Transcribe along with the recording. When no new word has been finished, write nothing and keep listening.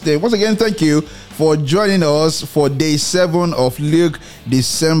Once again, thank you for joining us for day 7 of Luke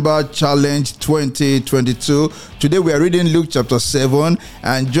December Challenge 2022. Today we are reading Luke chapter 7,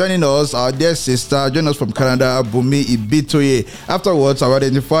 and joining us, our dear sister, join us from Canada, Bumi Ibitoye. Afterwards, I'll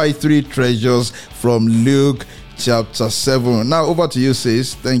identify 3 treasures from Luke chapter 7. Now over to you,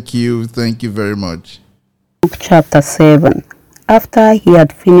 sis. Thank you very much. Luke chapter 7. After he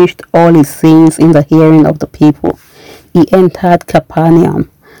had finished all his sayings in the hearing of the people, he entered Capernaum.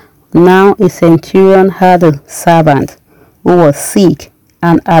 Now a centurion had a servant who was sick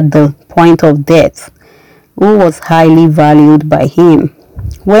and at the point of death, who was highly valued by him.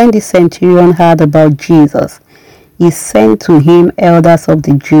 When the centurion heard about Jesus, he sent to him elders of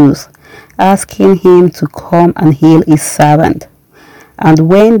the Jews, asking him to come and heal his servant. And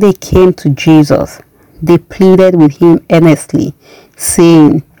when they came to Jesus, they pleaded with him earnestly,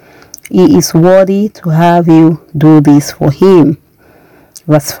 saying, "He is worthy to have you do this for him."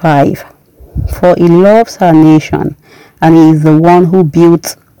 Verse 5. For he loves our nation, and he is the one who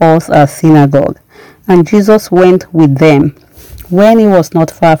built us a synagogue. And Jesus went with them. When he was not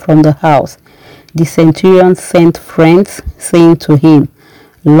far from the house, the centurion sent friends, saying to him,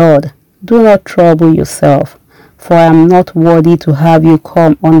 "Lord, do not trouble yourself, for I am not worthy to have you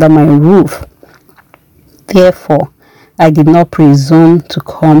come under my roof. Therefore, I did not presume to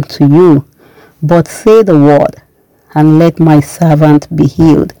come to you, but say the word, and let my servant be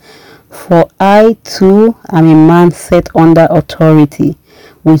healed. For I too am a man set under authority,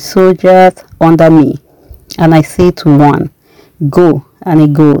 with soldiers under me. And I say to one, go, and he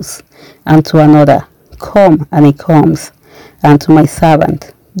goes, and to another, come, and he comes, and to my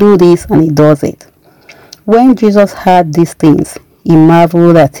servant, do this, and he does it." When Jesus heard these things, he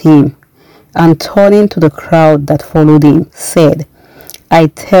marveled at him, and turning to the crowd that followed him, said, "I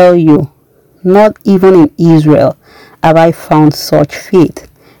tell you, not even in Israel have I found such faith."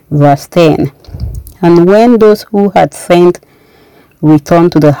 Verse 10. And when those who had sent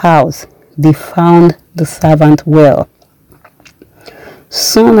returned to the house, they found the servant well.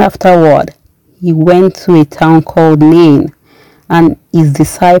 Soon afterward, he went to a town called Nain, and his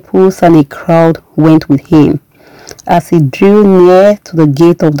disciples and a crowd went with him. As he drew near to the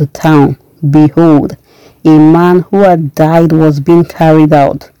gate of the town, behold, a man who had died was being carried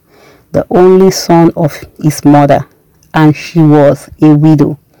out, the only son of his mother, and she was a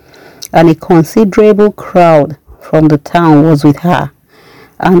widow. And a considerable crowd from the town was with her.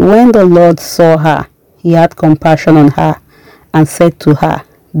 And when the Lord saw her, he had compassion on her, and said to her,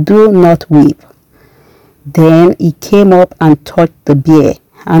 "Do not weep." Then he came up and touched the bier,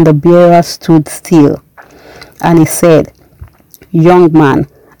 and the bearer stood still. And he said, "Young man,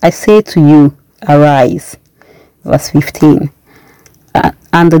 I say to you, arise." Verse 15.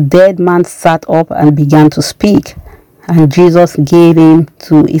 And the dead man sat up and began to speak, and Jesus gave him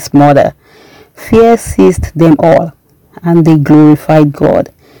to his mother. Fear seized them all, and they glorified God,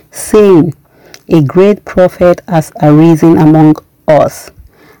 saying, "A great prophet has arisen among us,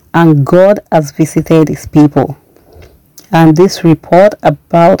 and God has visited his people." And this report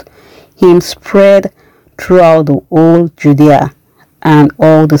about him spread throughout the whole Judea and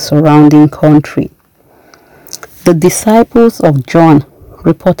all the surrounding country. The disciples of John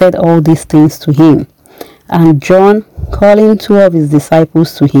reported all these things to him, and John, calling 2 of his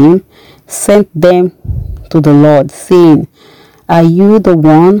disciples to him, sent them to the Lord, saying, "Are you the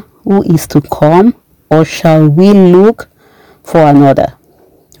one who is to come, or shall we look for another?"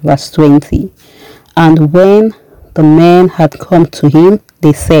 Verse 20. And when the men had come to him,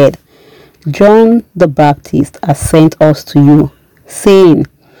 they said, "John the Baptist has sent us to you, saying,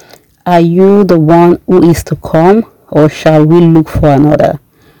 Are you the one who is to come, or shall we look for another?"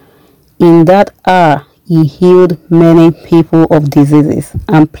 In that hour he healed many people of diseases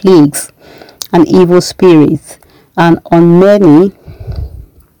and plagues and evil spirits, and on many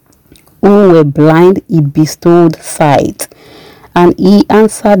who were blind he bestowed sight. And he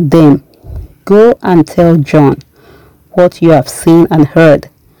answered them, "Go and tell John what you have seen and heard.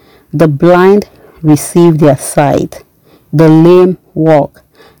 The blind receive their sight, the lame walk,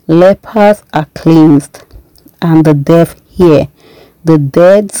 lepers are cleansed, and the deaf hear, the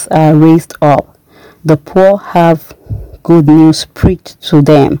dead are raised up, the poor have good news preached to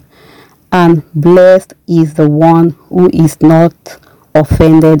them, and blessed is the one who is not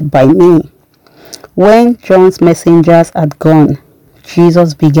offended by me." When John's messengers had gone,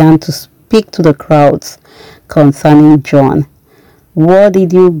 Jesus began to speak to the crowds concerning John. "What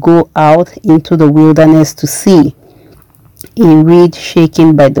did you go out into the wilderness to see? A reed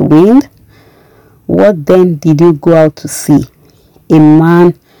shaken by the wind? What then did you go out to see? A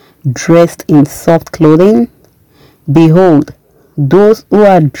man dressed in soft clothing? Behold, those who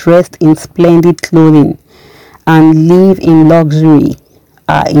are dressed in splendid clothing and live in luxury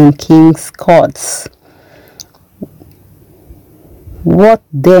are in king's courts. What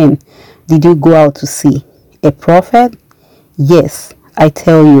then did you go out to see? A prophet? Yes, I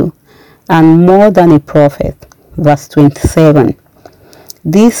tell you, and more than a prophet. Verse 27.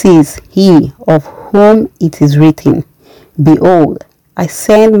 This is he of whom it is written, Behold, I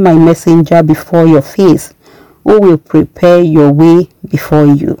send my messenger before your face, who will prepare your way before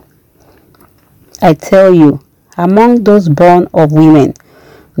you. I tell you, among those born of women,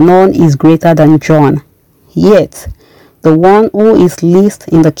 none is greater than John. Yet, the one who is least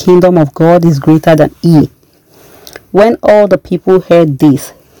in the kingdom of God is greater than he. When all the people heard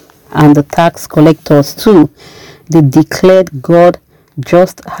this, and the tax collectors too, they declared God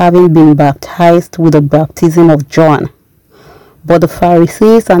just, having been baptized with the baptism of John. But the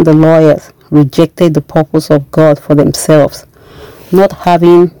Pharisees and the lawyers rejected the purpose of God for themselves, not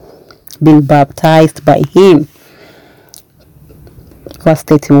having been baptized by him. Verse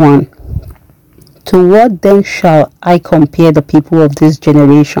 31. To what then shall I compare the people of this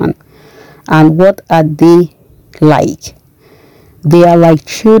generation? And what are they like? They are like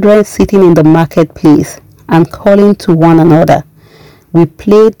children sitting in the marketplace and calling to one another. We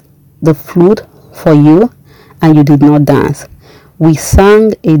played the flute for you, and you did not dance. We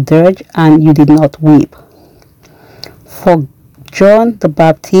sang a dirge, and you did not weep. For John the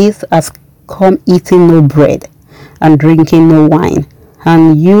Baptist has come eating no bread and drinking no wine,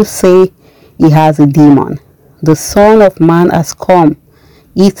 and you say he has a demon. The Son of Man has come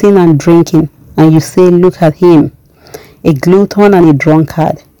eating and drinking, and you say, Look at him, a glutton and a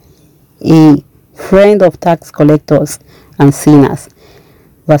drunkard, a friend of tax collectors and sinners.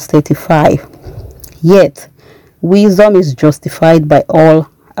 Verse 35. Yet wisdom is justified by all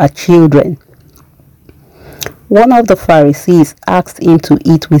her children. One of the Pharisees asked him to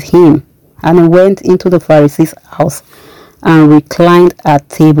eat with him, and he went into the Pharisee's house and reclined at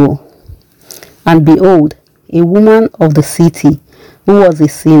table. And behold, a woman of the city, who was a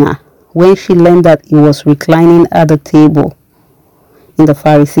sinner, when she learned that he was reclining at the table in the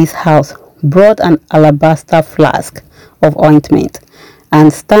Pharisee's house, brought an alabaster flask of ointment,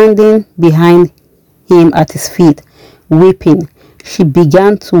 and standing behind him at his feet, weeping, she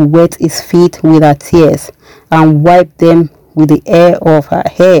began to wet his feet with her tears, and wiped them with the hair of her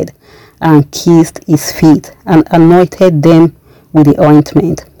head, and kissed his feet, and anointed them with the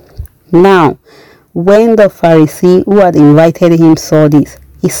ointment. Now, when the Pharisee who had invited him saw this,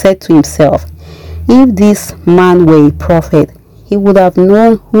 he said to himself, If this man were a prophet, he would have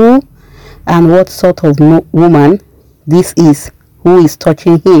known who and what sort of woman this is who is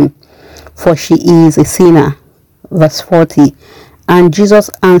touching him, for she is a sinner. Verse 40. And Jesus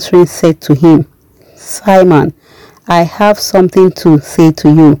answering said to him, Simon, I have something to say to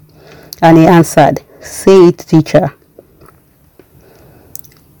you. And he answered, Say it, teacher.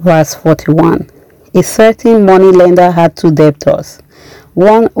 Verse 41. A certain money lender had two debtors.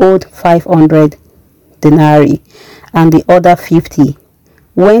 One owed 500 denarii and the other 50.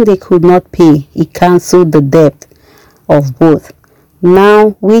 When they could not pay, he cancelled the debt of both.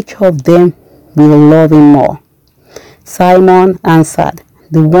 Now, which of them will love him more? Simon answered,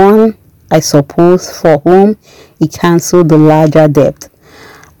 The one, I suppose, for whom he cancelled the larger debt.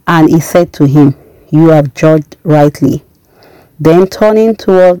 And he said to him, You have judged rightly. Then turning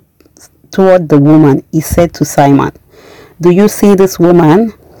toward the woman, he said to Simon, Do you see this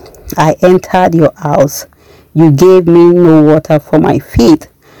woman? I entered your house. You gave me no water for my feet,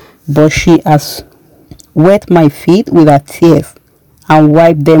 but she has wet my feet with her tears and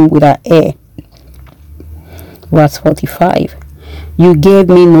wiped them with her hair. Verse 45. You gave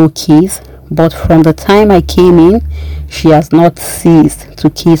me no kiss, but from the time I came in, she has not ceased to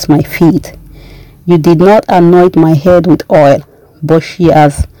kiss my feet. You did not anoint my head with oil, but she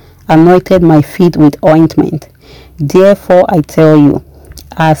has anointed my feet with ointment. Therefore I tell you,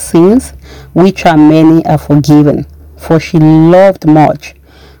 her sins, which are many, are forgiven, for she loved much.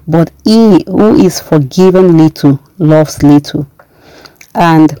 But he who is forgiven little loves little.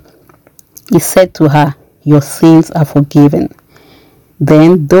 And he said to her, Your sins are forgiven.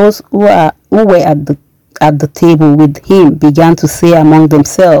 Then those who were at the table with him began to say among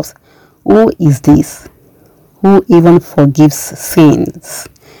themselves, Who is this, who even forgives sins?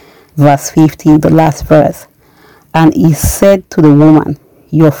 Verse 50, the last verse. And he said to the woman,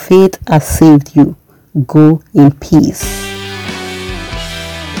 Your faith has saved you. Go in peace.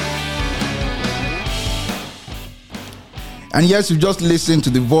 And yes, you just listened to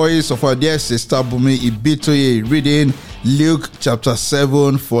the voice of our dear sister Bumi Ibitoye reading Luke chapter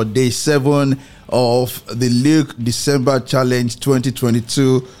 7 for day 7 of the Luke December Challenge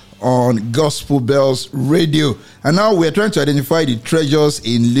 2022 on Gospel Bells Radio. And now we're trying to identify the treasures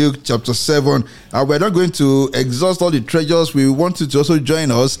in Luke chapter 7. We're not going to exhaust all the treasures. We want you to also join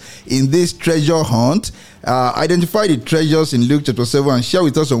us in this treasure hunt. Identify the treasures in Luke chapter 7 and share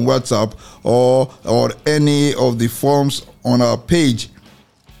with us on WhatsApp or any of the forms on our page.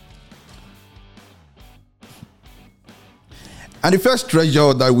 And the first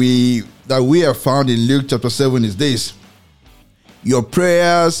treasure that we have found in Luke chapter 7 is this: your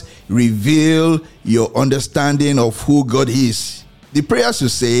prayers reveal your understanding of who God is. The prayers you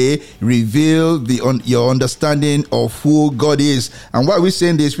say reveal your understanding of who God is. And why are we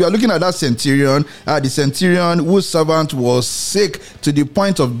saying this? We are looking at that centurion, the centurion whose servant was sick to the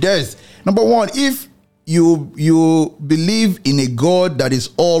point of death. Number one, if you believe in a God that is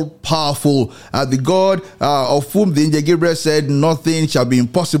all powerful, the God of whom the angel Gabriel said nothing shall be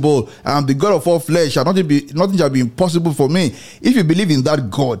impossible, the God of all flesh, nothing shall be impossible for me. If you believe in that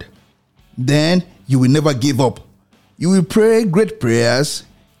God, then you will never give up. You will pray great prayers.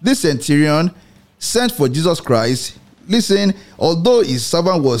 This centurion sent for Jesus Christ. Listen, although his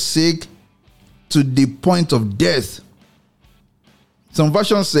servant was sick to the point of death. Some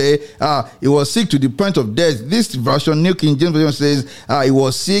versions say he was sick to the point of death. This version, New King James Version, says he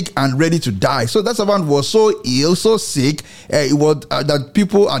was sick and ready to die. So that servant was so ill, so sick, that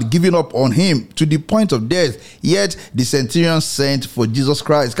people had given up on him to the point of death. Yet the centurion sent for Jesus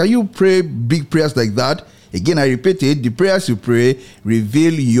Christ. Can you pray big prayers like that? Again, I repeat it, the prayers you pray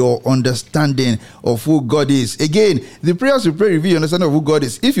reveal your understanding of who God is. Again, the prayers you pray reveal your understanding of who God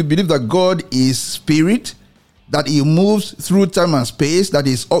is. If you believe that God is spirit, that he moves through time and space, that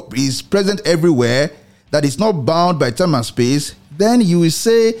is present everywhere, that is not bound by time and space, then you will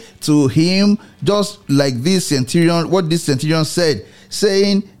say to him, just like this centurion, what this centurion said,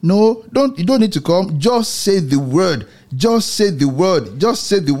 saying, no, you don't need to come, just say the word, just say the word, just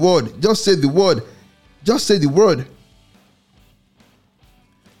say the word, just say the word, just say the word.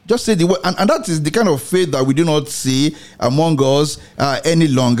 Just say the word. And that is the kind of faith that we do not see among us any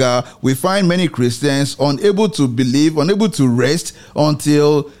longer. We find many Christians unable to believe, unable to rest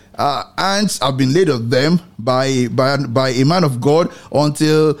until hands have been laid on them by a man of God,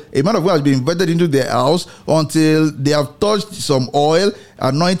 until a man of God has been invited into their house, until they have touched some oil,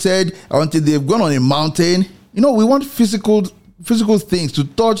 anointed, until they've gone on a mountain. You know, we want physical things, to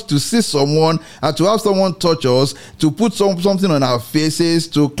touch, to see someone, to have someone touch us, to put something on our faces,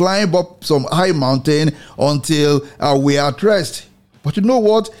 to climb up some high mountain until we are at rest. But you know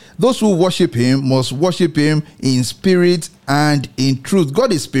what? Those who worship him must worship him in spirit and in truth.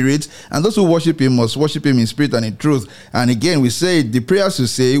 God is spirit, and those who worship him must worship him in spirit and in truth. And again, we say the prayers you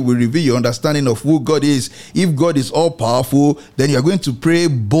say will reveal your understanding of who God is. If God is all powerful, then you are going to pray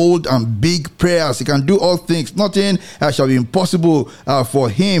bold and big prayers. He can do all things. Nothing shall be impossible for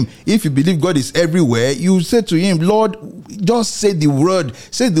him. If you believe God is everywhere, you say to him, Lord, just say the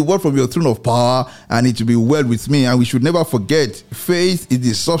word from your throne of power, and it will be well with me. And we should never forget, faith is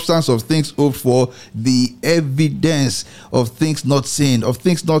the substance of things hoped for, the evidence of things not seen.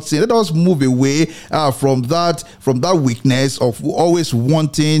 Let us move away from that weakness of always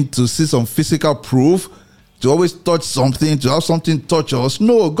wanting to see some physical proof, to always touch something, to have something touch us.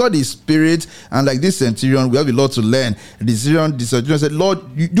 No, God is spirit, and like this centurion, we have a lot to learn. The centurion said, Lord,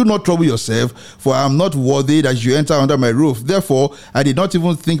 you do not trouble yourself, for I am not worthy that you enter under my roof. Therefore, I did not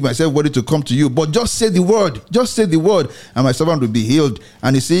even think myself worthy to come to you, but just say the word, and my servant will be healed.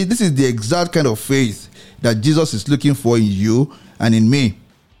 And you see, this is the exact kind of faith that Jesus is looking for in you and in me.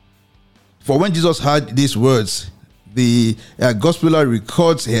 For when Jesus heard these words, the Gospeler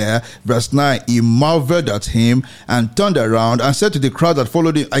records here, verse 9, he marveled at him and turned around and said to the crowd that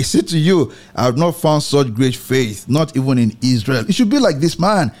followed him, I say to you, I have not found such great faith, not even in Israel. It should be like this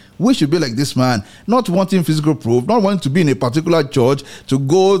man. We should be like this man, not wanting physical proof, not wanting to be in a particular church, to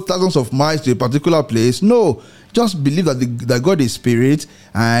go thousands of miles to a particular place. No, just believe that God is spirit,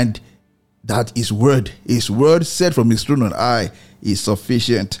 and that his word said from his throne on high is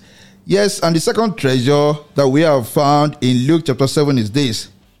sufficient. Yes, and the second treasure that we have found in Luke chapter 7 is this.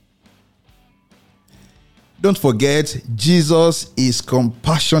 Don't forget, Jesus is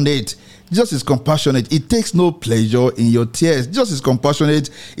compassionate. Jesus is compassionate. It takes no pleasure in your tears. Jesus is compassionate.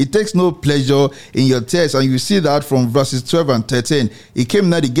 It takes no pleasure in your tears. And you see that from verses 12 and 13. He came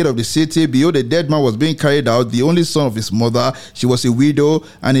near the gate of the city. Behold, a dead man was being carried out, the only son of his mother. She was a widow,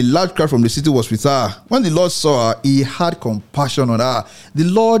 and a large crowd from the city was with her. When the Lord saw her, he had compassion on her. The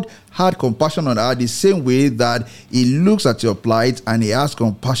Lord had compassion on her the same way that he looks at your plight and he has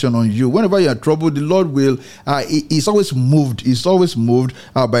compassion on you. Whenever you're in trouble, the Lord will, he's always moved. He's always moved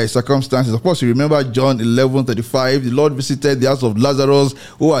by circumstances. Of course, you remember John 11:35. The Lord visited the house of Lazarus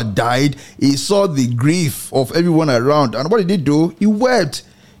who had died. He saw the grief of everyone around. And what did he do? He wept.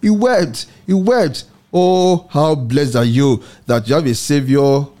 He wept. He wept. Oh, how blessed are you that you have a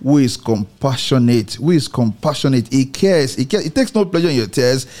Savior who is compassionate, who is compassionate. He cares. He cares. It takes no pleasure in your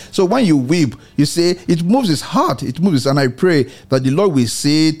tears. So when you weep, you say, it moves his heart. It moves. And I pray that the Lord will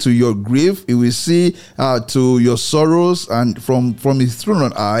see to your grief. He will see to your sorrows. And from his throne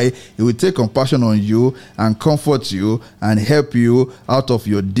on high, he will take compassion on you and comfort you and help you out of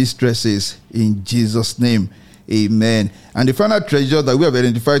your distresses in Jesus' name. Amen. And the final treasure that we have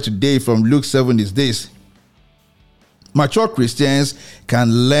identified today from Luke 7 is this. Mature Christians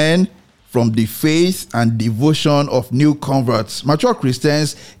can learn from the faith and devotion of new converts. Mature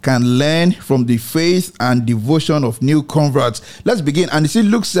Christians can learn from the faith and devotion of new converts. Let's begin. And you see,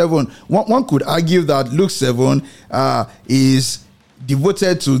 Luke 7, one could argue that Luke 7 is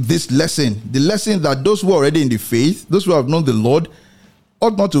devoted to this lesson. The lesson that those who are already in the faith, those who have known the Lord,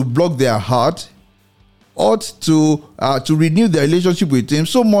 ought not to block their heart, ought to renew their relationship with him,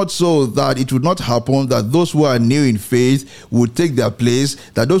 so much so that it would not happen that those who are new in faith would take their place,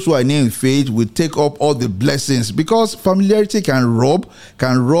 that those who are new in faith would take up all the blessings, because familiarity can rob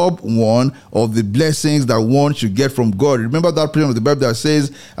one of the blessings that one should get from God. Remember that portion of the Bible that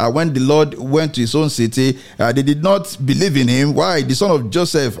says when the Lord went to his own city, they did not believe in him. Why? The son of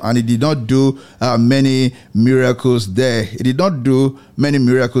Joseph, and he did not do many miracles there. He did not do many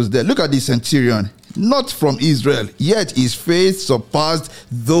miracles there. Look at the centurion. Not from Israel, yet his faith surpassed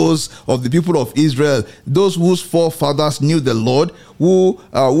those of the people of Israel, those whose forefathers knew the Lord, who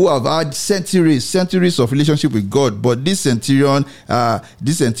have had centuries of relationship with God. But this centurion,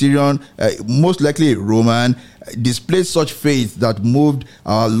 most likely a Roman, displayed such faith that moved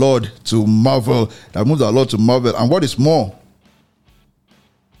our Lord to marvel. And what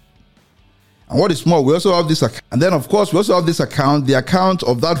is more, we also have this account. And then, of course, we also have this account, the account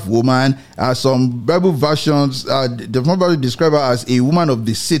of that woman. Some Bible versions, the Bible describe her as a woman of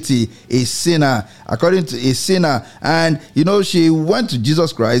the city, a sinner, according to a sinner. And, she went to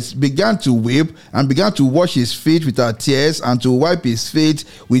Jesus Christ, began to weep, and began to wash his feet with her tears, and to wipe his feet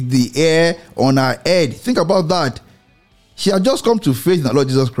with the hair on her head. Think about that. She had just come to faith in the Lord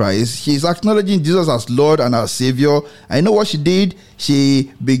Jesus Christ. She is acknowledging Jesus as Lord and our Savior. I know what she did.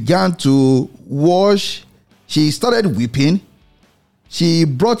 She began to wash. She started weeping. She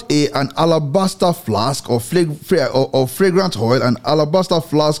brought an alabaster flask of fragrant oil,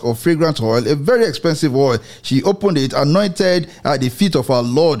 a very expensive oil. She opened it, anointed the feet of our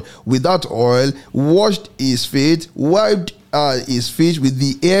Lord with that oil, washed his feet, wiped his feet with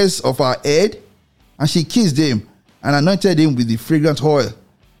the hairs of her head, and she kissed him and anointed him with the fragrant oil.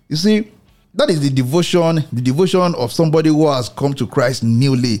 You see, that is the devotion of somebody who has come to Christ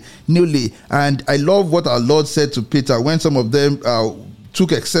newly. And I love what our Lord said to Peter when some of them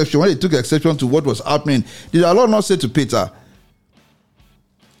took exception. When they took exception to what was happening, did our Lord not say to Peter,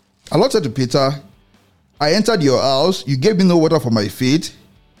 our Lord said to Peter, I entered your house, you gave me no water for my feet,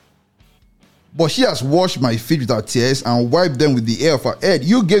 but she has washed my feet with her tears and wiped them with the hair of her head.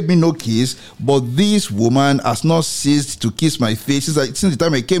 You gave me no kiss, but this woman has not ceased to kiss my feet since the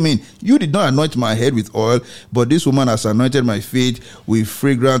time I came in. You did not anoint my head with oil, but this woman has anointed my feet with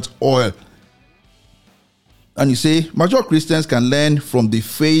fragrant oil. And you see, mature Christians can learn from the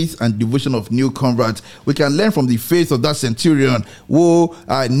faith and devotion of new converts. We can learn from the faith of that centurion who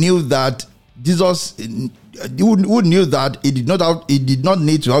knew that Jesus, who knew that he did not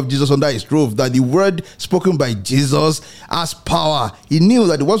need to have Jesus under his roof, that the word spoken by Jesus has power. He knew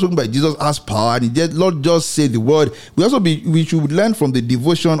that the word spoken by Jesus has power, and he did not just say the word. We should learn from the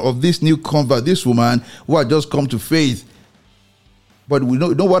devotion of this new convert, this woman who had just come to faith. But we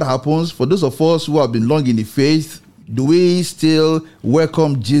know what happens for those of us who have been long in the faith. Do we still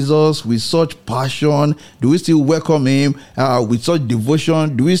welcome Jesus with such passion? Do we still welcome him with such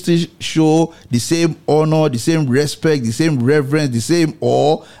devotion? Do we still show the same honor, the same respect, the same reverence, the same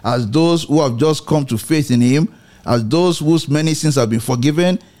awe as those who have just come to faith in him, as those whose many sins have been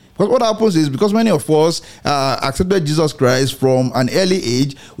forgiven? Because what happens is, because many of us accepted Jesus Christ from an early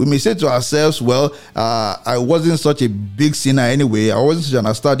age, we may say to ourselves, well, I wasn't such a big sinner anyway. I wasn't such an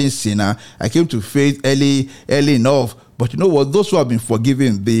outstanding sinner. I came to faith early enough. But you know what? Those who have been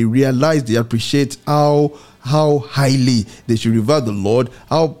forgiven, they realize, they appreciate how highly they should revere the Lord,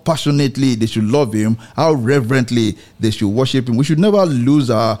 how passionately they should love Him, how reverently they should worship Him. We should never lose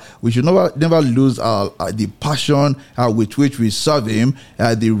the passion with which we serve Him,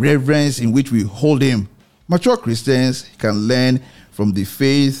 the reverence in which we hold Him. Mature Christians can learn from the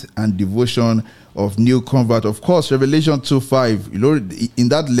faith and devotion of new convert. Of course, Revelation 2:5. You know, in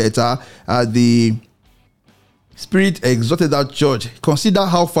that letter, the Spirit exhorted that church, consider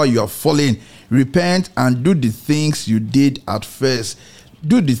how far you have fallen, repent and do the things you did at first.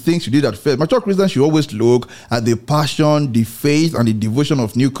 Do the things you did at first. Mature Christians should always look at the passion, the faith, and the devotion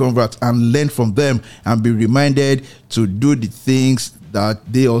of new converts and learn from them and be reminded to do the things that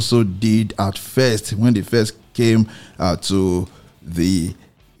they also did at first when they first came to the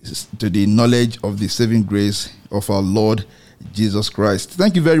knowledge of the saving grace of our Lord Jesus Christ.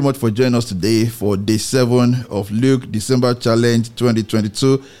 Thank you very much for joining us today for day 7 of Luke December Challenge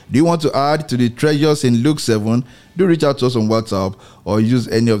 2022. Do you want to add to the treasures in Luke 7? Do reach out to us on WhatsApp or use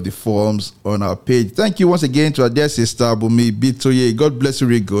any of the forms on our page. Thank you once again to our dear sister Bumi Bitoye. God bless you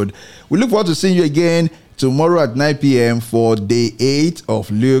really good. We look forward to seeing you again tomorrow at 9 p.m. for day 8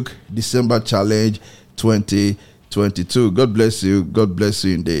 of Luke December Challenge 2022. God bless you. God bless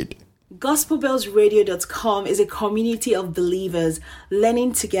you indeed. GospelBellsRadio.com is a community of believers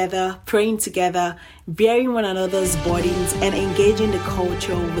learning together, praying together, bearing one another's burdens, and engaging the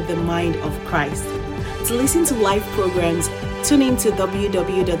culture with the mind of Christ. To listen to live programs, tune in to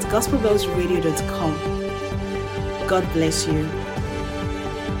www.gospelbellsradio.com. God bless you.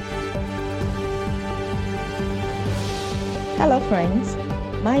 Hello friends,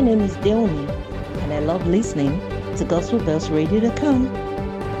 my name is Deoni and I love listening to GospelBellsRadio.com.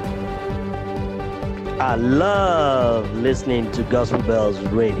 I love listening to Gospel Bells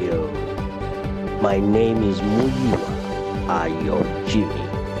Radio. My name is Muyiwa Ayojimi.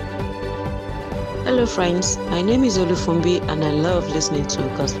 Hello friends, my name is Olufumbi and I love listening to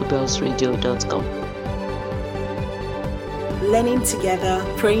GospelBellsRadio.com. Learning together,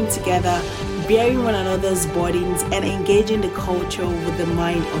 praying together, bearing one another's burdens, and engaging the culture with the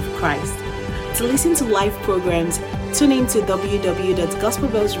mind of Christ. To listen to live programs, tune in to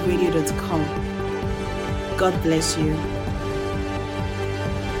www.gospelbellsradio.com. God bless you.